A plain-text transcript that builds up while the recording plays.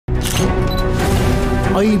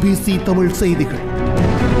IBC Tamil செய்திகள்.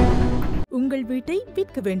 உங்கள் வீட்டை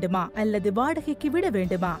விற்க வேண்டுமா அல்லது வாடகைக்கு விட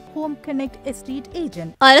வேண்டுமா? Home connect estate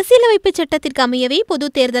agent. அரசியலமைப்பு சட்டத்திற்கு அமையவே பொது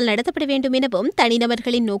தேர்தல் நடத்தப்பட வேண்டும் எனவும்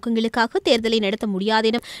தனிநபர்களின் நோக்கங்களுக்காக தேர்தலை நடத்த முடியாது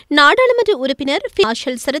என நாடாளுமன்ற உறுப்பினர்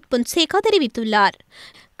மார்ஷல் சரத் பொன்சேகா தெரிவித்துள்ளார்.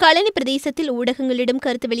 களனி பிரதேசத்தில் ஊடகங்களிடம்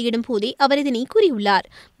கருத்து வெளியிடும் போதே அவர் இதனை கூறியுள்ளார்.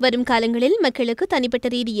 வரும் காலங்களில் மக்களுக்கு தனிப்பட்ட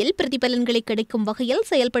ரீதியில் பிரதிபலன்களை கிடைக்கும் வகையில்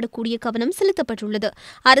செயல்படக்கூடிய கவனம் செலுத்தப்பட்டுள்ளது.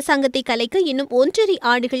 அரசாங்கத்தை கலைக்க இன்னும் 1.5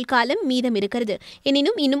 ஆண்டுகள் காலம் மீதம் இருக்கிறது.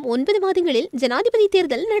 எனினும் இன்னும் 9 மாதங்களில் ஜனாதிபதி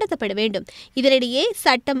தேர்தல் நடத்தப்பட வேண்டும். இதனிடையே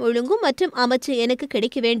சட்டம் ஒழுங்கு மற்றும் அமைச்சு எனக்கு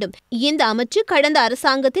கிடைக்க வேண்டும். இந்த அமைச்சு கடந்த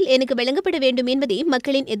அரசாங்கத்தில் எனக்கு வழங்கப்பட வேண்டும் என்பதே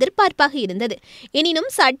மக்களின் எதிர்பார்ப்பாக இருந்தது. எனினும்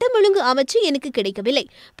சட்டம் ஒழுங்கு அமைச்சு எனக்கு கிடைக்கவில்லை.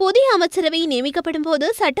 புதிய அமைச்சரவை நியமிக்கப்படும் போது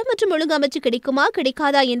சட்டம் மற்றும் ஒழுங்கு அமைச்சு கிடைக்குமா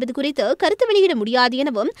கிடைக்காதா என்பது குறித்து கருத்து வெளியிட முடியாது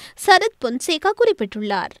எனவும் சரத் பொன்சேகா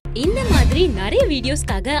குறிப்பிட்டுள்ளார். இந்த மாதிரி நிறைய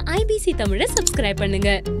வீடியோஸ்க்காக ஐபிசி தமிழை சப்ஸ்கிரைப் பண்ணுங்க.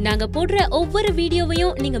 நாங்க போடுற ஒவ்வொரு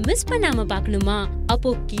வீடியோவையும் நீங்க மிஸ் பண்ணாம பார்க்கணுமா?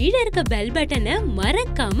 அப்போ கீழே இருக்க பெல் பட்டனை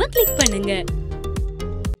மறக்காம கிளிக் பண்ணுங்க.